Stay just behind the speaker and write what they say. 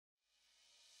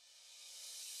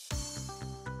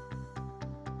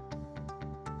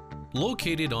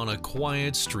Located on a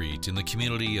quiet street in the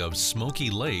community of Smoky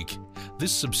Lake,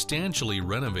 this substantially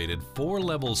renovated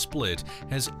 4-level split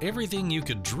has everything you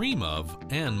could dream of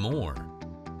and more.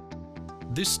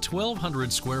 This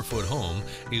 1,200 square foot home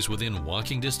is within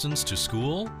walking distance to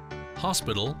school,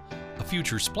 hospital, a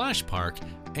future splash park,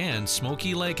 and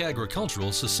Smoky Lake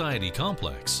Agricultural Society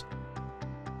complex.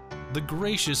 The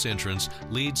gracious entrance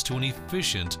leads to an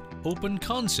efficient,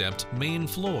 open-concept main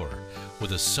floor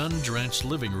with a sun-drenched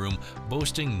living room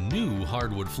boasting new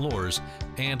hardwood floors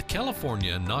and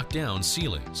California knockdown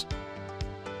ceilings.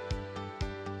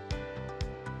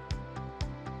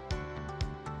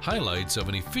 Highlights of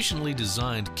an efficiently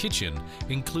designed kitchen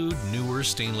include newer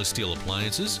stainless steel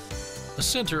appliances, a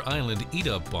center island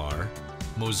eat-up bar,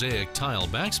 mosaic tile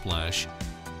backsplash,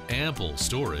 ample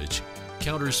storage,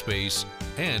 counter space,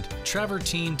 and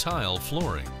travertine tile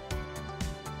flooring.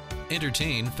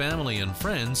 Entertain family and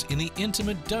friends in the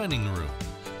intimate dining room,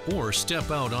 or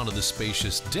step out onto the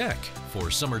spacious deck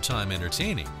for summertime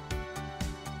entertaining.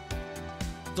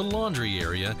 The laundry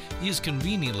area is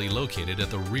conveniently located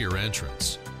at the rear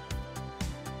entrance.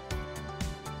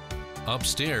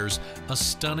 Upstairs, a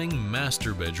stunning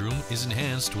master bedroom is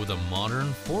enhanced with a modern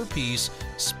 4-piece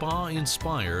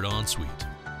spa-inspired ensuite.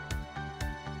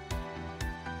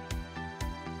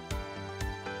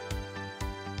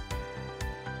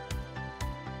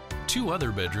 Two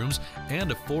other bedrooms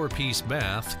and a 4-piece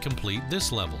bath complete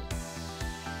this level.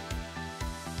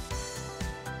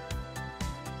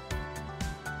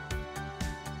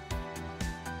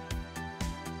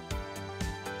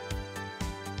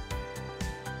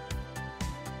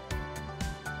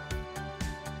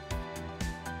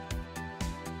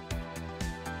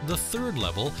 The third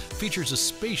level features a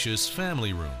spacious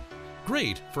family room,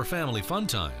 great for family fun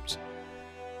times.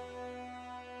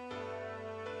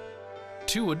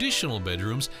 2 additional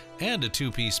bedrooms and a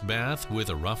 2-piece bath with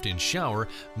a roughed-in shower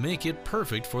make it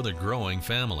perfect for the growing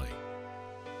family.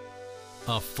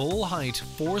 A full-height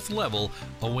 4th level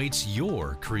awaits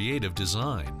your creative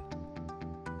design.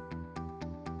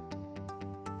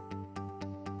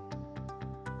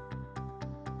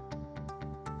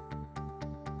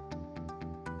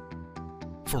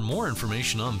 For more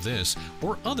information on this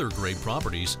or other great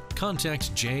properties,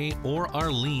 contact Jay or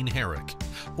Arlene Herrick,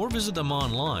 or visit them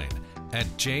online at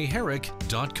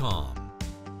jherrick.com.